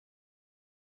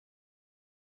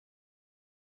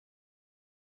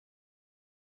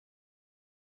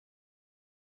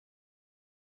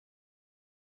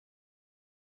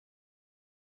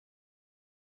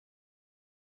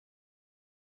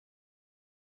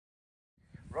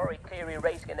Rory Cleary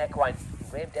racing in equine.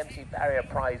 Graham Dempsey barrier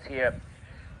prize here.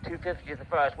 250 to the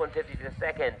first, 150 to the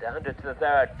second, 100 to the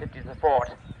third, 50 to the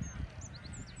fourth.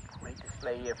 Great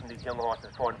display here from these young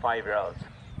horses, 4 and 5 year olds.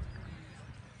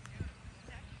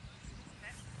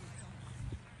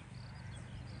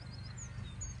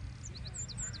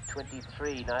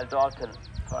 '23, Niall Dalton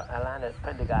for Alana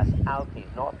Prendergast, Alfie,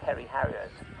 North Kerry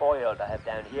Harriers, 4-year-old I have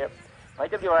down here. By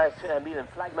WRS Milan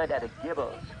Flagmount out of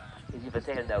Gibbles. Is he for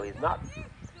sale? No, he's not.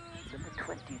 Number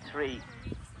 23.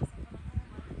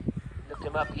 Looked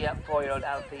him up, yeah, 4-year-old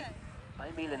Alfie. By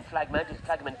Milan Flagmount is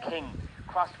Flagman King,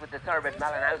 crossed with the thoroughbred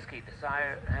Malinowski, the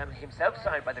sire himself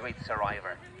signed by the great Sir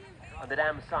Ivor. On the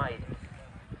dam side,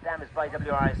 the dam is by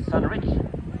WRS Sunrich.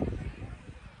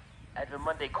 Edwin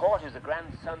Monday Court, who's the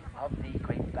grandson of the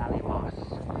great Ballymoss.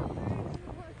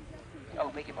 Oh,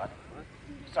 beg your pardon.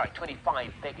 Sorry,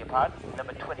 25, beg your pardon.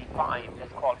 Number 25,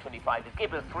 let's call 25. Is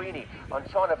Gabriel Freeney on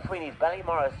Shauna Freeney's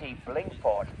Ballymorrissy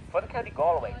Blingfort for the County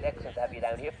Galway. Excellent to have you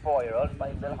down here. 4-year-old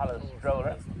by Millhollow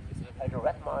Stroller. Out of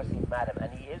Rathmorrissy, madam,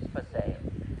 and he is for sale.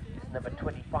 This is number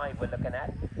 25 we're looking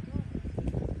at.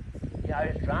 The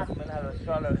Irish Draft, Millhollow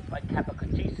Stroller is by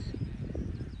Capacachis.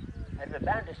 Out of a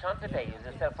Baron de Chantepay is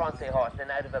a South France horse,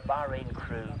 then out of a Bahrain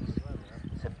Cruise.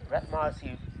 So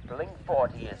Rathmorrissy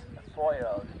Blingfort, he is a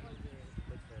 4-year-old.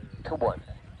 To 1.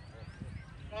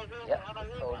 Yep,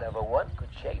 so number 1, good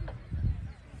shape.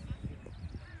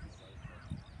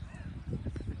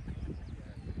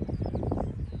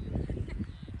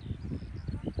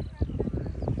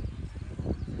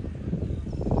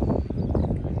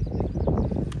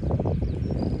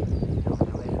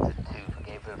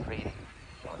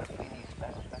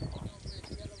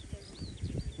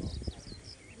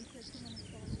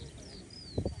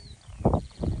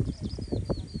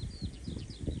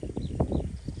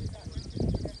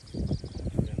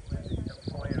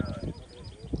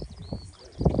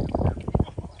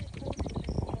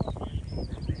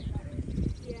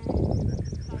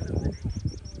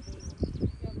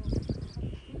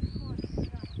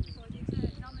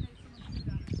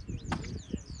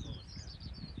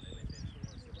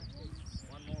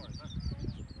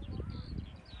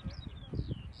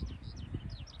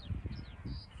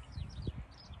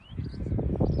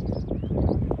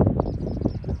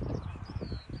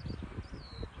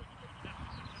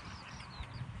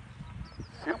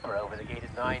 Super over the gate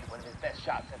at 9, one of his best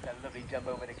shots. That's a lovely jump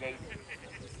over the gate.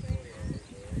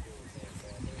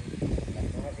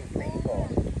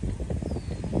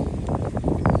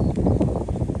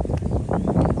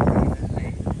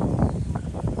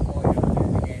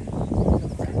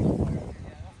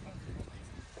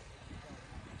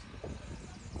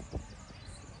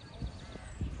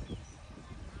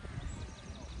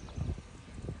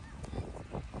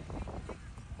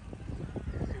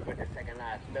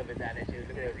 Love his attitude.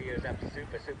 Look at those ears up,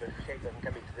 super shape of him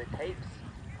coming to the tapes.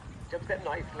 Jumps them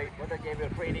nicely. What a Gabriel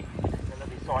Freeney. A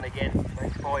lovely swan again.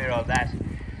 Nice 4-year-old that.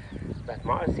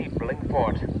 Rathmorrissy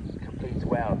Blingfort completes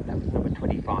well. That was number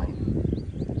 25.